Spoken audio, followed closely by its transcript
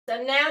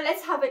So now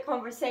let's have a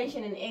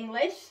conversation in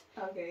English.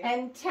 Okay.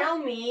 And tell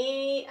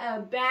me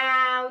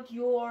about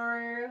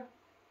your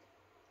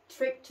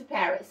trip to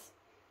Paris.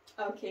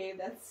 Okay,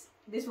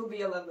 this will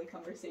be a lovely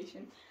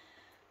conversation.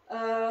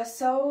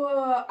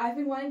 So I've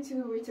been wanting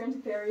to return to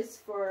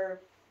Paris for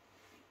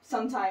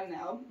some time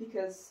now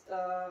because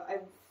I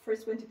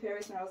first went to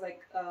Paris when I was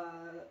like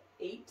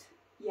 8.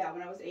 Yeah,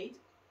 when I was 8.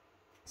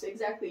 So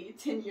exactly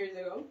 10 years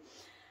ago.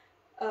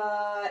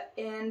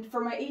 And for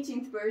my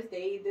 18th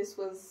birthday, this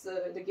was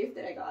the gift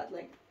that I got,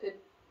 like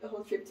a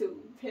whole trip to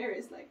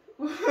Paris, like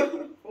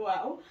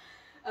wow.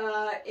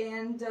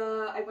 And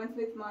I went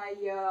with my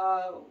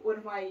one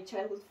of my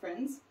childhood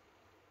friends,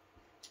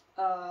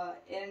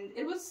 and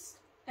it was,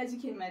 as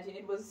you can imagine,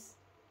 it was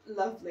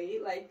lovely.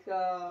 Like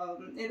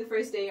in the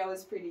first day I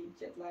was pretty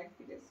jet lagged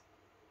because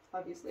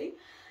obviously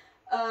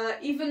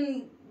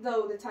even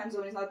though the time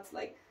zone is not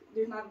like,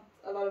 there's not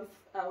a lot of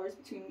hours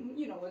between,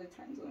 you know what the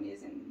time zone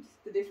is and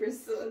the difference,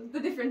 the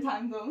different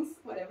time zones,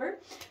 whatever.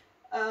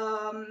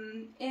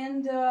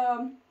 And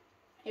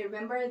I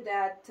remember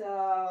that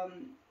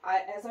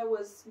as I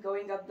was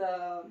going up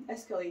the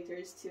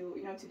escalators to,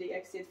 you know, to the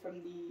exit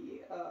from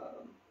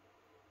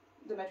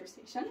the metro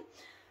station,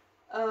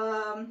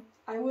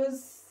 I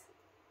was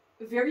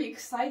very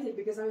excited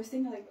because I was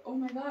thinking like, oh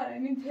my god,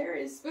 I'm in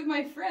Paris with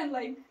my friend,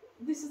 like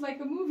this is like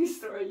a movie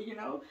story, you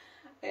know.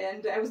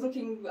 And I was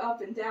looking up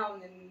and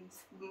down and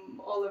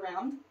all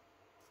around,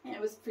 and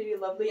it was pretty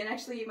lovely. And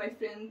actually, my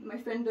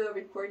friend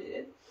recorded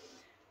it.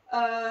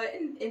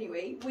 And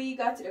anyway, we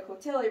got to the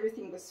hotel.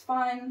 Everything was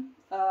fine.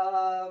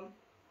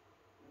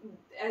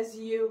 As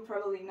you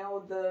probably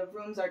know, the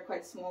rooms are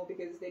quite small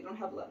because they don't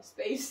have a lot of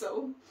space.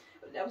 So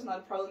that was not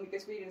a problem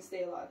because we didn't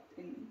stay a lot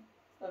in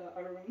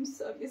our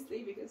rooms,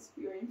 obviously, because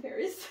we were in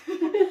Paris.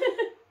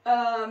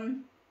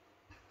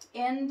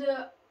 And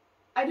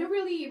I don't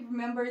really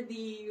remember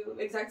the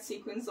exact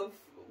sequence of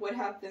what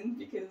happened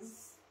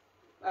because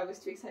I was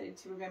too excited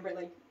to remember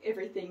like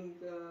everything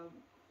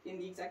in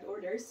the exact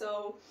order.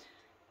 So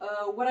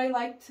what I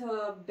liked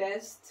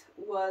best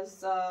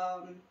was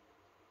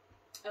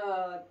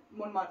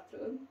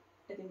Montmartre.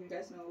 I think you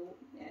guys know,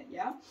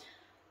 yeah.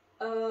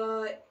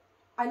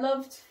 I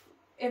loved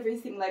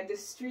everything, like the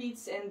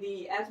streets and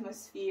the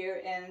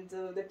atmosphere and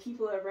the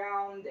people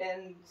around,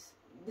 and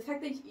the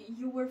fact that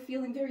you were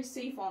feeling very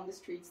safe on the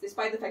streets,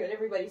 despite the fact that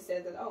everybody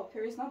said that, oh,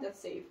 Paris is not that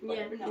safe.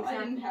 Whatever. Yeah, no, exactly.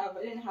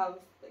 I didn't have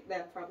like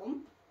that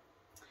problem.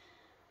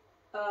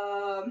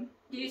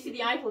 Did you see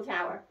the Eiffel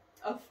Tower?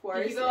 Of course.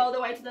 Did you go all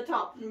the way to the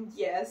top?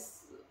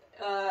 Yes.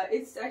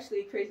 It's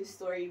actually a crazy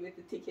story with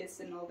the tickets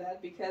and all that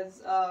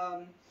because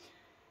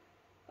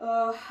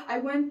I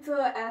went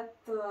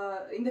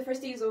in the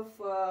first days of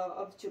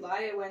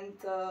July. I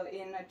went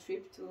in a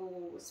trip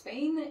to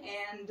Spain,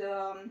 and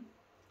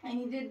I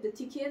needed the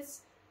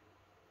tickets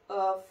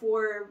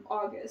for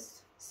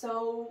August.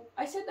 So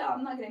I said, no,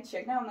 I'm not going to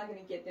check now, I'm not going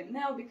to get them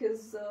now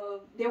because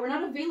they were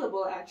not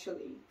available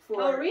actually.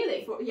 Oh,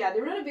 really? Yeah, they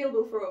were not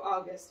available for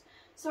August.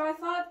 So I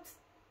thought,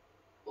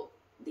 well,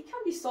 they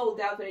can't be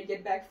sold out when I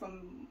get back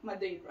from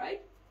Madrid,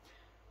 right?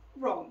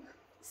 Wrong.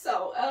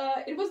 So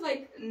it was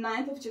like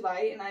 9th of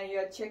July, and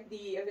I checked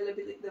the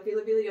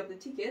availability of the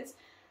tickets,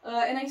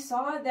 and I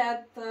saw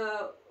that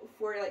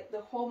for like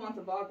the whole month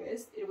of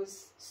August, it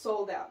was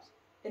sold out.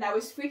 And I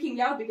was freaking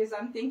out because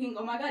I'm thinking,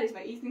 oh my god, it's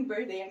my 18th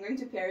birthday, I'm going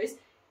to Paris,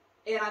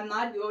 and I'm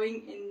not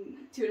going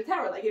to the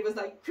tower. Like, it was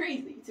like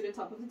crazy to the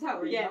top of the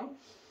tower, yeah.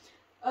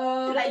 You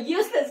know? Like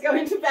useless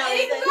going to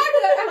Paris.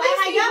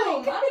 Exactly.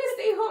 I'm gonna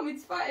stay home,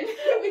 it's fine.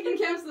 We can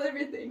cancel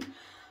everything.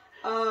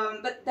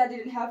 But that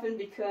didn't happen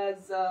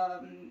because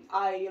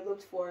I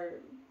looked for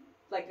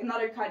like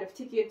another kind of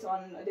ticket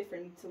on a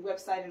different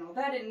website and all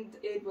that, and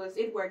it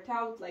worked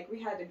out. Like, we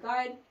had a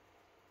guide,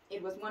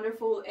 it was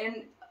wonderful.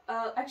 And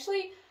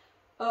actually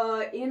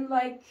in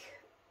like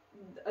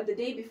the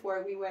day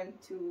before we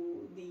went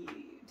to the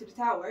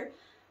tower,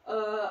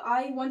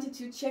 I wanted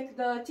to check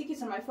the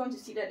tickets on my phone to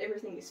see that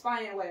everything is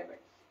fine and whatever.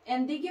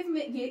 And they gave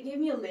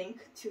me a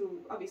link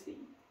to obviously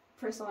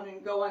press on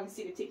and go on and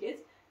see the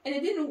tickets, and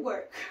it didn't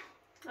work.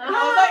 And I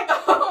was like,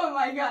 oh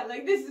my god,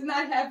 like this is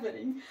not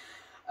happening.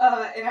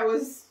 And I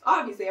was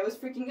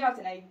freaking out,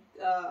 and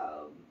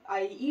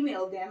I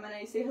emailed them and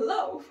I say,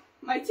 hello,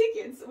 my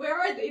tickets, where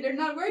are they? They're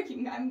not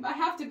working. I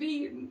have to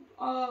be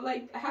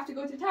I have to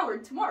go to the tower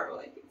tomorrow.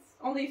 Like, it's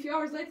only a few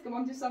hours late. Come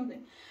on, do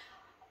something.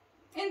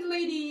 And the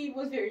lady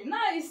was very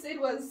nice. It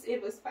was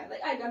fine.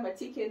 Like, I got my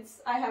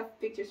tickets. I have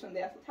pictures from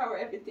the Eiffel Tower.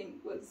 Everything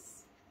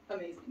was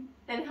amazing.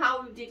 And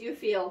how did you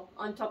feel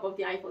on top of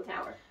the Eiffel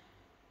Tower?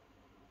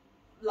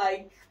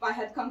 Like I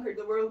had conquered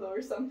the world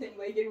or something.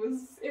 Like, it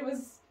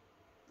was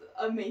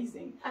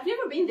amazing. I've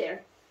never been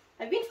there.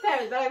 I've been to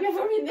Paris, but I've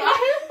never been there.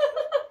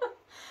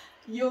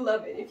 You'll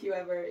love it if you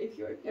ever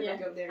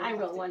go there. I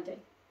will one day.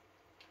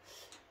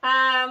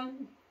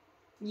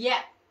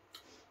 Yeah.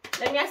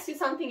 Let me ask you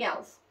something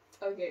else.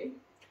 Okay.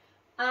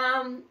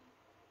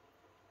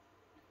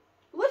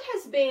 What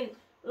has been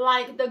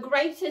like the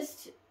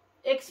greatest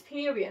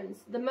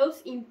experience, the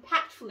most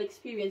impactful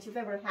experience you've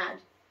ever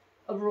had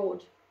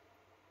abroad?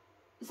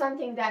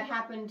 something that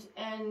happened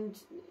and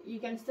you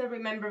can still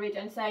remember it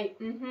and say,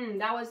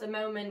 that was a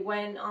moment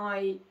when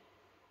I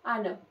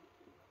don't know,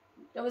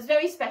 that was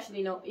very special,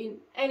 you know, in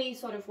any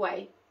sort of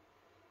way,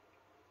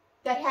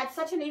 that had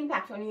such an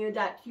impact on you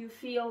that you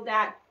feel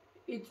that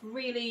it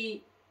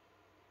really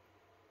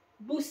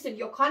boosted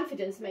your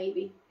confidence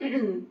maybe,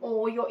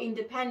 or your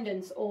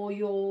independence, or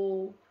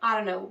your, I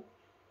don't know,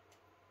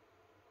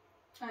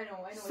 I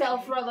know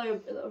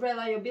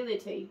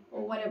self-reliability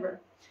or whatever.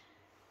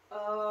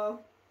 Well,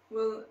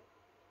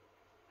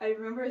 I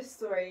remember a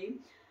story.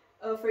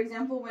 For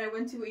example, when I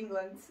went to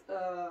England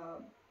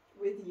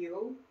with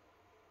you,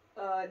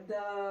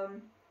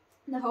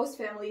 the host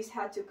families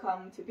had to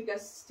come to pick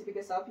us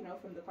up, you know,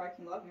 from the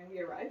parking lot when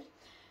we arrived.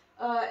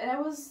 And I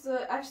was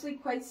actually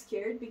quite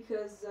scared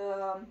because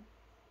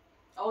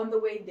on the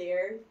way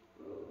there,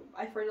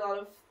 I heard a lot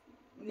of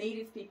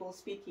native people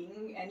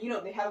speaking, and you know,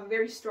 they have a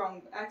very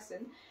strong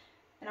accent.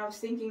 And I was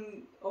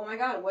thinking, oh my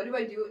god, what do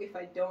I do if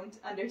I don't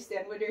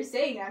understand what they're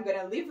saying? I'm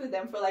gonna live with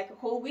them for like a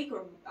whole week,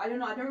 or I don't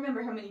know, I don't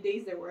remember how many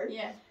days there were.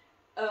 Yeah.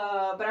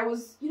 But I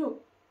was, you know,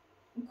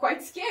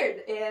 quite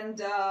scared, and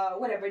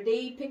whatever,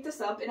 they picked us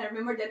up, and I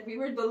remember that we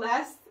were the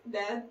last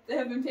that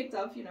have been picked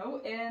up, you know,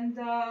 and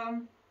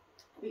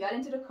we got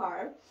into the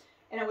car,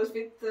 and I was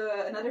with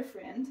another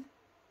friend.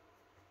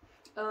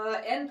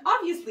 And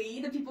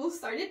obviously the people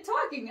started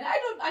talking, and I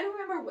don't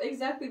remember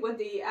exactly what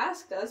they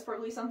asked us,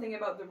 probably something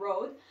about the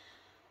road.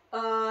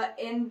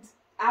 And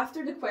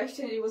after the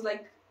question, it was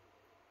like,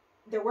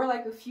 there were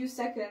like a few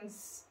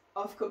seconds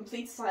of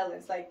complete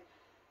silence, like,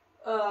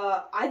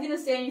 I didn't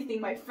say anything,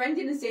 my friend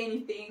didn't say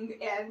anything,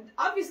 and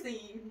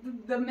obviously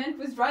the man who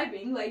was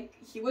driving, like,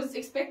 he was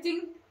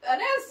expecting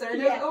an answer.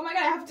 Yeah. Like, oh my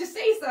god, I have to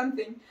say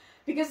something.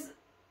 Because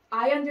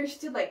I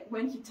understood, like,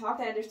 when he talked,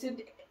 I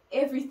understood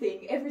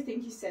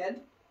everything he said.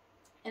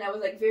 And I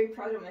was, like, very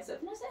proud of myself.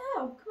 And I said,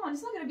 oh, come on,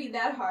 it's not going to be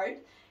that hard.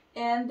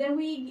 And then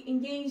we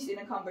engaged in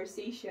a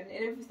conversation,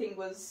 and everything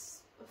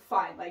was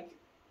fine. Like,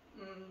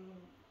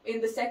 in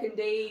the second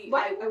day,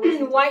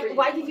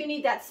 why did you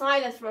need that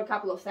silence for a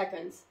couple of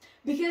seconds?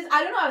 Because,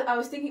 I don't know, I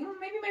was thinking,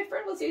 maybe my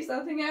friend will say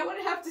something, and I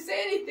wouldn't have to say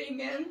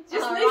anything, and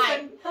just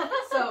listen. Right.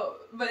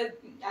 So, but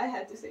I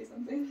had to say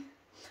something.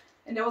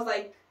 And that was,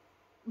 like,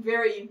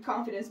 very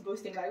confidence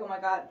boosting, like, oh my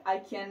god, I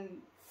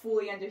can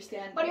fully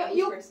understand. But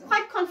you're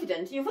quite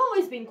confident. You've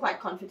always been quite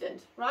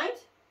confident, right?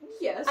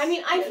 Yes. I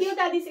mean, I feel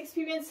that this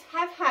experience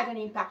have had an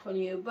impact on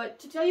you, but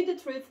to tell you the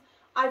truth,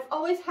 I've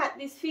always had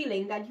this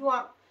feeling that you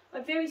are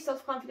a very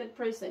self-confident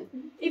person.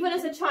 Even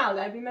as a child,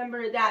 I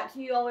remember that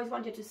you always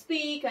wanted to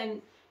speak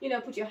and, you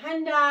know, put your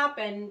hand up,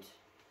 and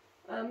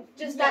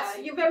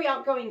you're very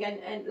outgoing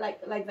and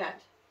like that.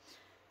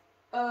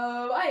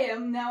 I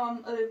am. Now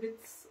I'm a little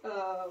bit,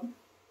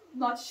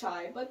 not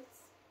shy, but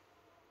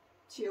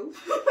chill,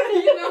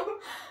 you know.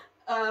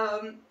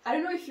 I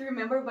don't know if you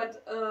remember,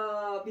 but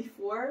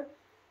before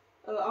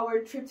our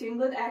trip to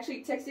England, I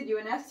actually texted you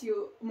and asked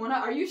you, Mona,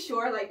 are you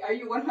sure? Like, are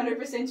you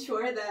 100%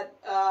 sure that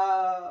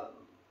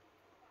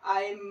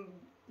I'm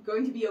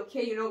going to be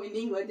okay, you know, in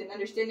England and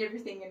understand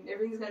everything and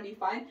everything's gonna be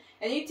fine?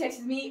 And you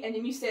texted me, and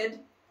then you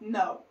said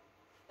no.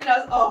 And I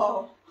was,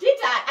 oh. Did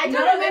I? I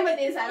don't remember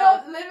this at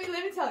all. No,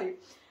 let me tell you.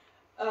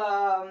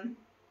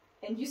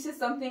 And you said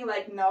something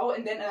like no,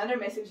 and then another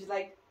message is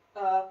like,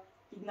 no,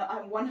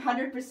 I'm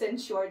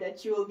 100% sure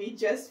that you will be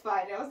just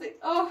fine. And I was like,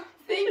 oh,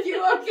 thank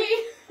you,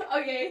 okay.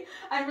 Okay,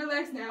 I'm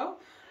relaxed now.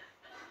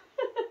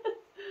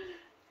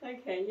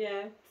 Okay,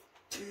 yeah.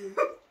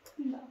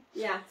 No.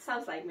 Yeah,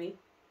 sounds like me.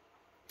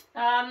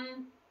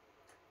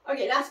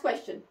 Okay, last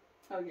question.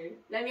 Okay.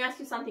 Let me ask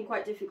you something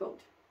quite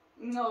difficult.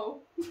 No.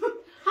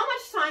 How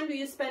much time do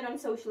you spend on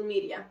social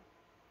media?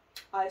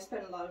 I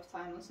spend a lot of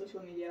time on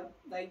social media.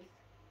 Like,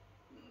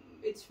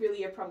 it's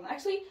really a problem.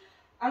 Actually,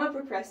 I'm a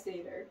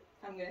procrastinator.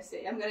 I'm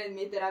gonna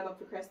admit that I'm a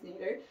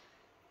procrastinator.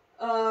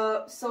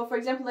 So for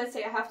example, let's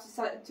say I have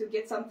to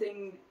get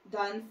something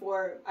done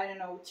for, I don't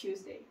know,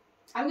 Tuesday.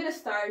 I'm gonna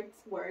start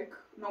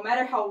work, no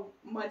matter how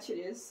much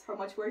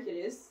work it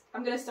is.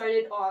 I'm gonna start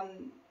it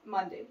on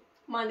Monday.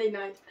 Monday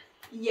night.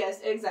 Yes,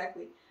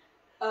 exactly.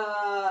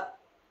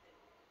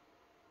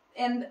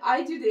 And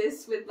I do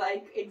this with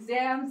like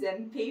exams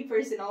and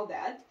papers and all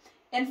that.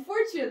 And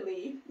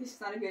fortunately, this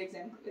is not a good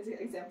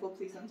example.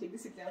 Please don't take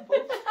this example.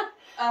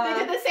 They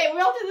do the same.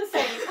 We all do the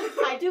same.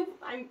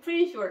 I'm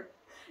pretty sure.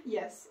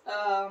 Yes.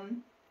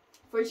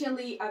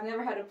 Fortunately, I've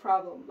never had a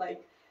problem.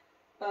 Like,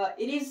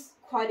 it is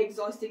quite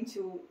exhausting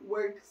to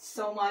work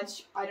so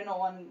much. I don't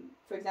know,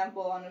 for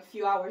example, on a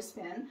few hours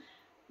span.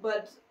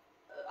 But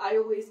I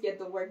always get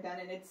the work done,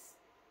 and it's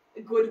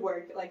good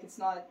work. Like, it's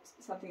not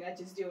something I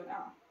just do and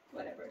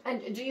whatever.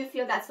 And do you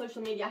feel that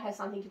social media has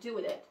something to do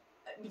with it?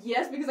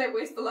 Yes, because I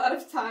waste a lot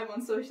of time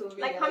on social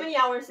media. Like, how many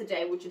hours a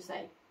day would you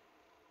say?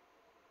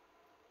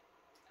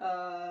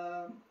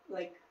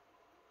 Like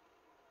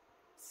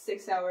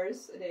 6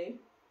 hours a day.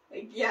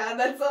 Like, yeah,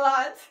 that's a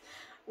lot.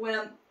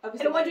 And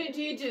what do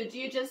you do? Do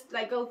you just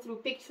like go through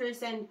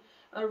pictures and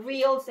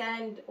reels,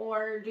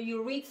 or do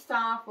you read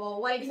stuff, or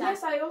what exactly?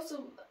 Yes, I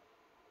also,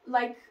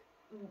 like,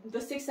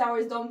 the 6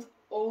 hours don't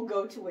all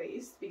go to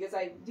waste because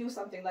I do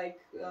something like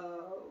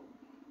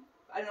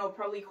I don't know,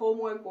 probably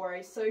homework, or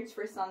I search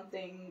for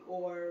something,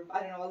 or I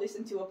don't know, I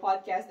listen to a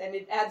podcast, and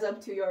it adds up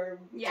to your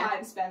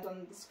time spent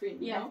on the screen,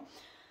 you know?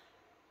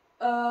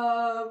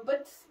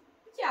 But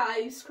yeah,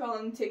 I scroll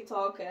on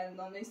TikTok and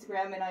on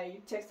Instagram, and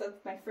I text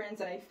up my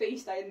friends, and I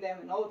FaceTime them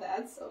and all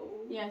that,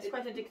 so... Yeah, it's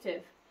quite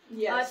addictive.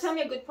 Yes. Tell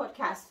me a good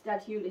podcast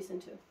that you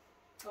listen to.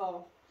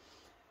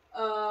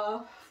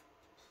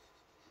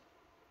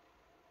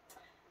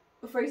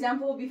 For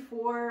example,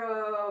 before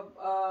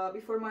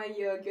my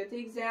Goethe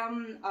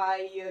exam,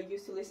 I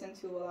used to listen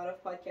to a lot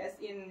of podcasts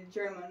in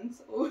German.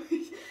 So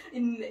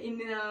in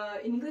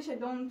English, I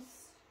don't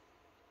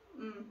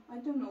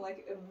know,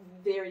 like a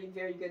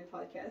very good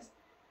podcast.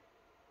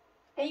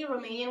 Any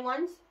Romanian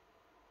ones?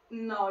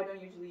 No, I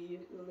don't usually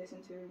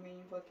listen to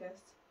Romanian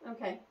podcasts.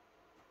 Okay.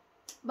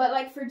 But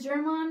like for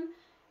German,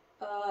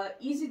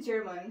 Easy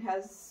German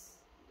has.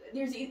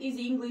 There's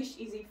Easy English,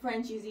 Easy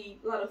French, Easy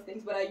a lot of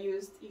things, but I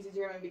used Easy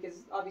German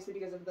because of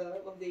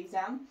the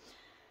exam.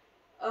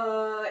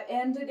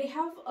 And they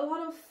have a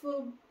lot of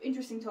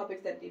interesting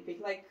topics that they pick.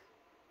 Like,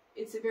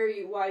 it's a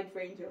very wide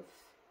range of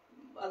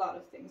a lot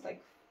of things,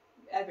 like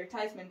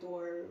advertisement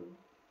or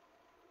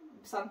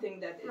something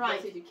that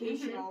is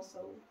educational.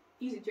 So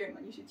Easy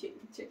German, you should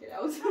check it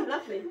out.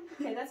 Lovely.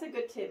 Okay, that's a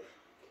good tip.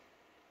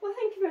 Well,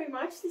 thank you very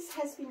much. This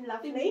has been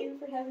lovely. Thank you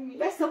for having me.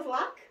 Best of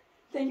luck.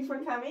 Thank you for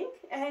coming,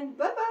 and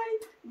bye-bye.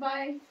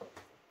 Bye.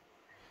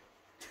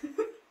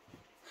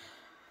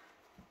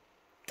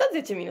 Tot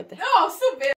 10 minute. Oh, super!